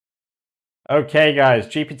Okay guys,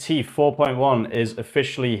 GPT 4.1 is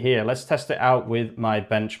officially here. Let's test it out with my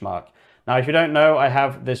benchmark. Now, if you don't know, I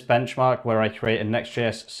have this benchmark where I create a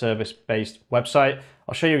Next.js service-based website.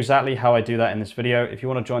 I'll show you exactly how I do that in this video. If you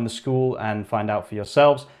want to join the school and find out for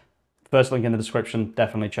yourselves, first link in the description,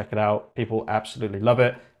 definitely check it out. People absolutely love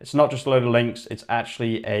it. It's not just a load of links, it's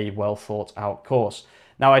actually a well thought out course.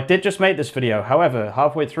 Now, I did just make this video. However,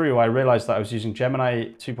 halfway through, I realized that I was using Gemini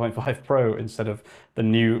 2.5 Pro instead of the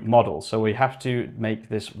new model. So we have to make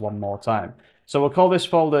this one more time. So we'll call this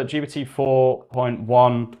folder GPT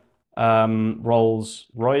 4.1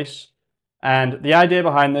 Rolls-Royce. And the idea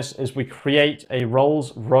behind this is we create a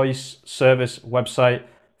Rolls-Royce service website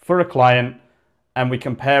for a client, and we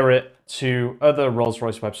compare it to other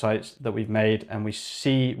Rolls-Royce websites that we've made, and we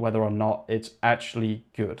see whether or not it's actually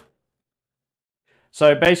good.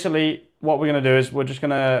 So basically what we're going to do is we're just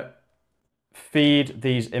going to feed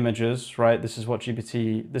these images, right? This is what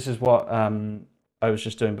I was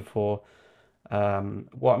just doing before. What I'm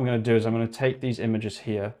going to do is I'm going to take these images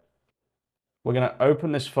here. We're going to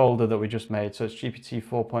open this folder that we just made. So it's GPT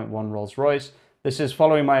 4.1 Rolls-Royce. This is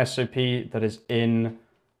following my SOP that is on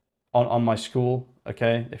my Skool,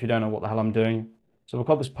 okay? If you don't know what the hell I'm doing. So we'll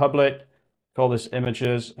call this public, call this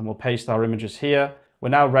images, and we'll paste our images here. We're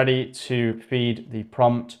now ready to feed the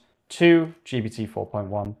prompt to GPT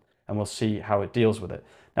 4.1, and we'll see how it deals with it.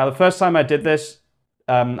 Now, the first time I did this,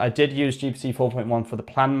 I did use GPT 4.1 for the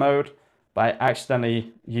plan mode, but I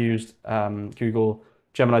accidentally used Google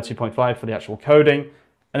Gemini 2.5 for the actual coding,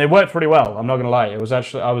 and it worked pretty well. I'm not gonna lie. I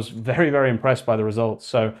was very, very impressed by the results.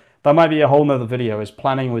 So that might be a whole nother video, is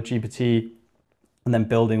planning with GPT and then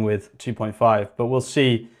building with 2.5, but we'll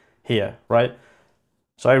see here, right?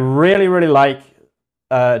 So I really, really like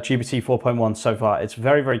GPT 4.1 so far. It's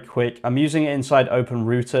very, very quick. I'm using it inside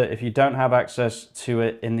OpenRouter. If you don't have access to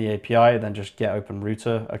it in the API, then just get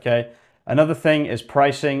OpenRouter, okay? Another thing is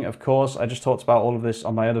pricing, of course. I just talked about all of this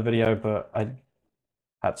on my other video, but I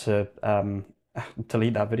had to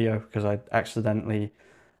delete that video because I accidentally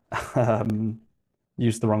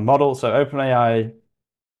used the wrong model. So OpenAI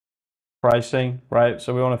pricing, right?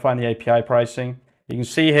 So we want to find the API pricing. You can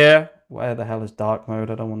see here, where the hell is dark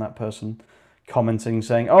mode? I don't want that person commenting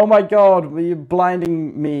saying, "Oh my God, you're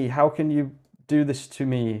blinding me. How can you do this to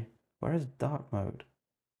me?" Where is dark mode?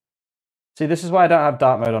 See, this is why I don't have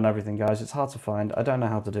dark mode on everything, guys. It's hard to find. I don't know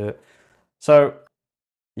how to do it. So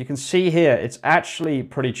you can see here, it's actually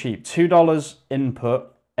pretty cheap. $2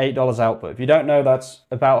 input, $8 output. If you don't know, that's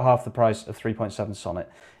about half the price of 3.7 Sonnet.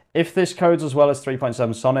 If this codes as well as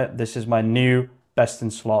 3.7 Sonnet, this is my new best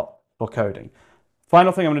in slot for coding.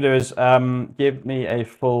 Final thing I'm going to do is give me a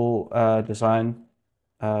full design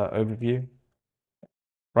overview,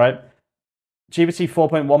 right? GPT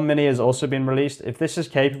 4.1 mini has also been released. If this is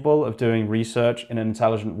capable of doing research in an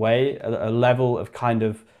intelligent way, a level of kind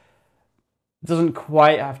of, it doesn't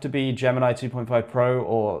quite have to be Gemini 2.5 Pro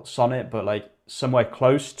or Sonnet, but like somewhere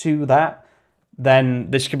close to that,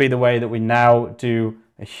 then this could be the way that we now do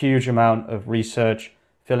a huge amount of research,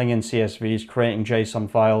 filling in CSVs, creating JSON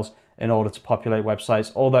files, in order to populate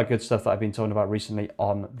websites, all that good stuff that I've been talking about recently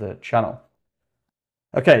on the channel.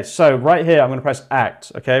 Okay, so right here, I'm going to press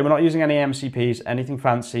Act. Okay, we're not using any MCPs, anything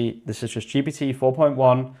fancy. This is just GPT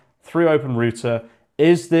 4.1 through OpenRouter.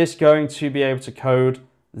 Is this going to be able to code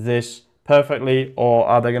this perfectly, or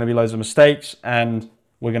are there going to be loads of mistakes and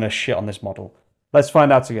we're going to shit on this model? Let's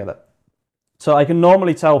find out together. So I can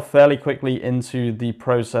normally tell fairly quickly into the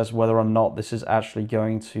process whether or not this is actually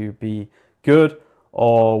going to be good,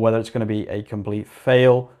 or whether it's going to be a complete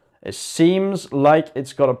fail. It seems like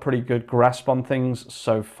it's got a pretty good grasp on things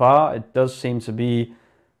so far. It does seem to be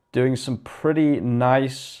doing some pretty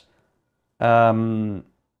nice, it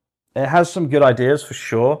has some good ideas for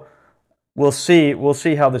sure. We'll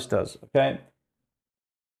see how this does, okay?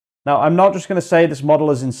 Now, I'm not just going to say this model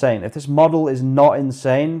is insane. If this model is not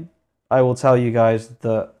insane, I will tell you guys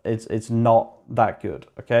that it's not that good,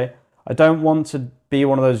 okay? I don't want to be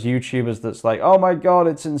one of those YouTubers that's like, "Oh my God,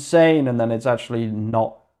 it's insane," and then it's actually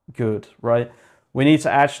not good, right? We need to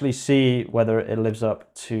actually see whether it lives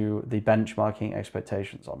up to the benchmarking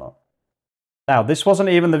expectations or not. Now, this wasn't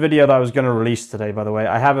even the video that I was going to release today, by the way.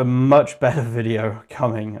 I have a much better video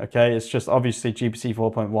coming, okay? It's just obviously GPT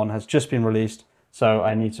 4.1 has just been released, so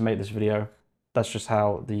I need to make this video. That's just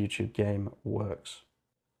how the YouTube game works.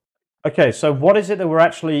 Okay, so what is it that we're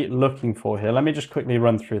actually looking for here? Let me just quickly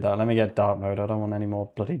run through that. Let me get dark mode. I don't want any more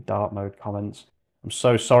bloody dark mode comments. I'm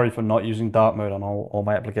so sorry for not using dark mode on all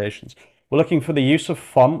my applications. We're looking for the use of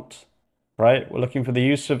font, right? We're looking for the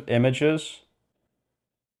use of images,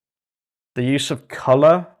 the use of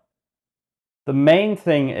color. The main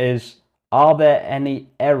thing is, are there any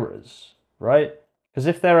errors, right? Because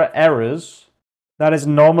if there are errors, that is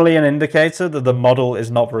normally an indicator that the model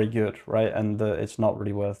is not very good, right? And that it's not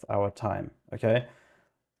really worth our time, okay?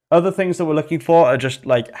 Other things that we're looking for are just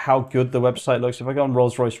like how good the website looks. If I go on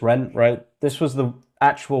Rolls-Royce Rent, right? This was the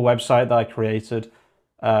actual website that I created,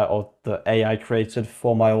 or the AI created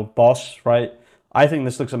for my old boss, right? I think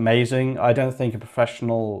this looks amazing. I don't think a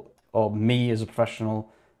professional, or me as a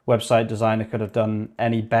professional website designer, could have done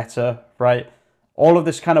any better, right? All of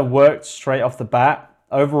this kind of worked straight off the bat.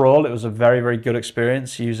 Overall, it was a very, very good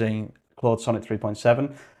experience using Claude Sonnet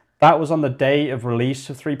 3.7. That was on the day of release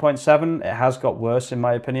of 3.7. It has got worse, in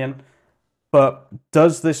my opinion. But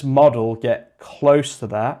does this model get close to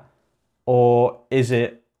that, or is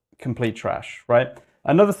it complete trash, right?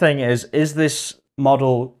 Another thing is this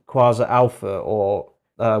model quasi alpha, or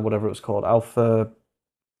whatever it was called? Alpha.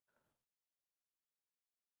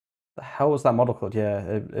 The hell was that model called? Yeah,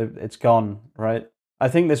 it's gone, right? I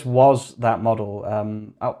think this was that model,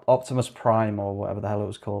 Optimus Prime, or whatever the hell it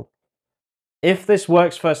was called. If this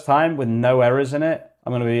works first time with no errors in it,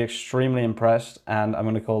 I'm going to be extremely impressed, and I'm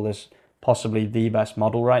going to call this possibly the best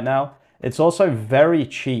model right now. It's also very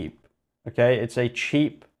cheap, okay? It's a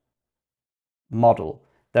cheap model.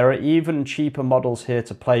 There are even cheaper models here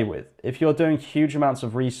to play with. If you're doing huge amounts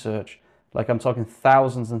of research, like I'm talking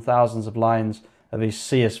thousands and thousands of lines of a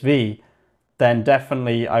CSV, then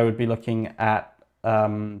definitely I would be looking at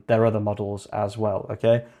their other models as well,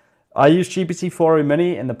 okay? I used GPT-4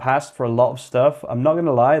 Mini in the past for a lot of stuff. I'm not going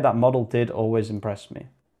to lie, that model did always impress me.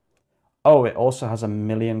 Oh, it also has 1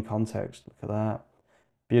 million context. Look at that.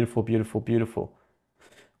 Beautiful, beautiful, beautiful.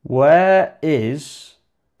 Where is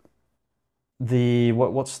the,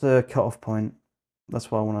 what's the cutoff point? That's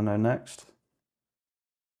what I want to know next.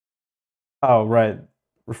 Oh, right.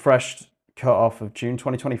 Refreshed cutoff of June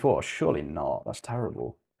 2024. Surely not. That's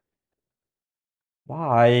terrible.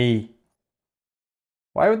 Why?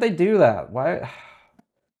 Why would they do that? Why?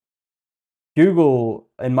 Google,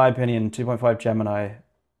 in my opinion, 2.5 Gemini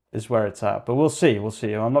is where it's at. But we'll see. We'll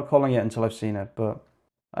see. I'm not calling it until I've seen it. But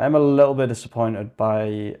I am a little bit disappointed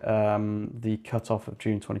by the cutoff of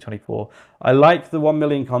June 2024. I like the 1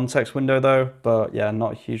 million context window, though. But yeah,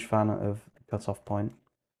 not a huge fan of the cutoff point.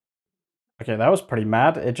 Okay, that was pretty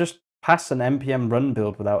mad. It just passed an npm run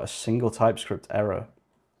build without a single TypeScript error.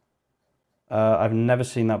 I've never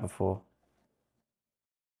seen that before.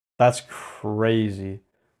 That's crazy.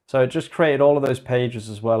 So it just created all of those pages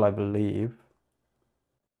as well, I believe.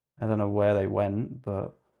 I don't know where they went,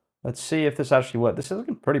 but let's see if this actually worked. This is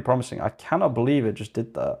looking pretty promising. I cannot believe it just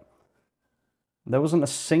did that. There wasn't a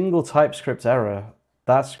single TypeScript error.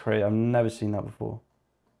 That's crazy. I've never seen that before.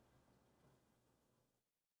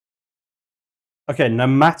 Okay, no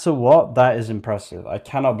matter what, that is impressive. I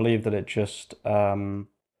cannot believe that it just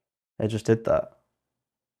did that.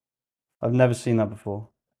 I've never seen that before.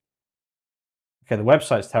 Okay, the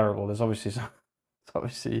website's terrible. There's obviously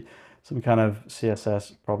some kind of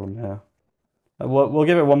CSS problem here. We'll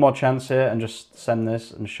give it one more chance here and just send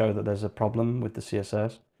this and show that there's a problem with the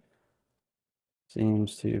CSS.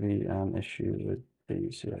 Seems to be an issue with the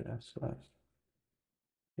CSS.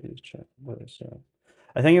 Please check what it says.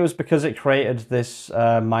 I think it was because it created this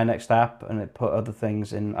My Next App and it put other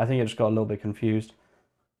things in. I think it just got a little bit confused.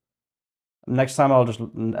 Next time I'll just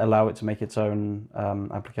allow it to make its own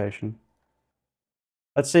application.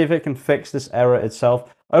 Let's see if it can fix this error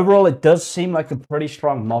itself. Overall, it does seem like a pretty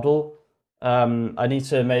strong model. I need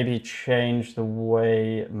to maybe change the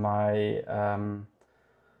way my...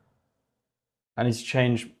 I need to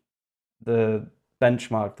change the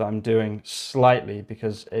benchmark that I'm doing slightly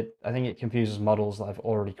because I think it confuses models that I've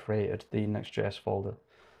already created, the Next.js folder.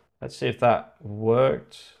 Let's see if that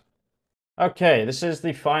worked. Okay, this is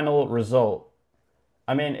the final result.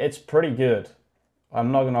 I mean, it's pretty good.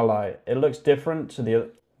 I'm not gonna lie. It looks different to the other,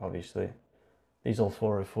 obviously. These all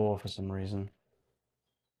 404 for some reason.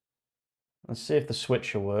 Let's see if the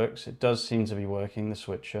switcher works. It does seem to be working, the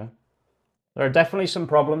switcher. There are definitely some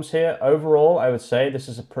problems here. Overall, I would say this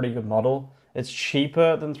is a pretty good model. It's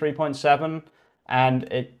cheaper than 3.7, and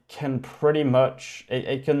it can pretty much,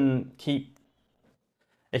 it can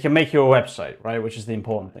make your website, right? Which is the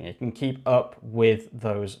important thing. It can keep up with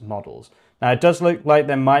those models. Now, it does look like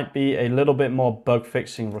there might be a little bit more bug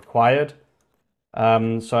fixing required.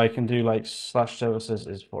 So I can do like /services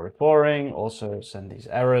is 404ing, also send these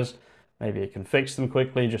errors. Maybe it can fix them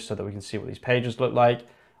quickly just so that we can see what these pages look like.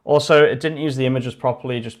 Also, it didn't use the images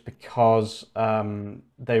properly just because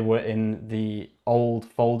they were in the old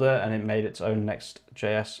folder and it made its own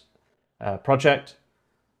Next.js project.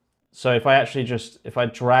 So if I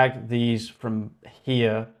drag these from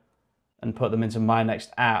here and put them into my next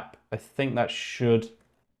app, I think that should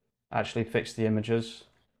actually fix the images,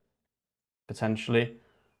 potentially.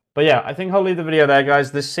 But yeah, I think I'll leave the video there,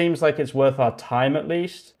 guys. This seems like it's worth our time at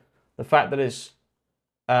least. The fact that it's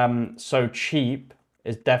so cheap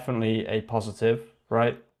is definitely a positive,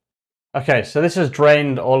 right? Okay, so this has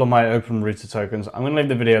drained all of my open router tokens. I'm going to leave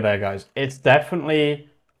the video there, guys. It's definitely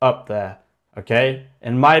up there, okay?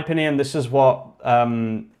 In my opinion, this is what...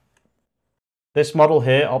 this model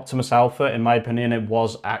here, Optimus Alpha, in my opinion, it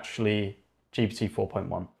was actually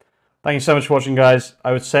GPT4.1. Thank you so much for watching, guys.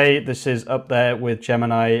 I would say this is up there with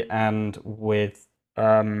Gemini and with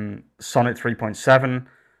Sonnet 3.7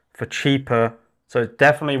 for cheaper. So it's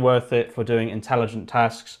definitely worth it for doing intelligent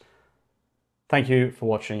tasks. Thank you for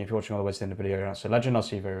watching. If you're watching all the way to the end of the video, you're not so legend. I'll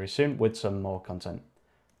see you very, very soon with some more content.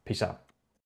 Peace out.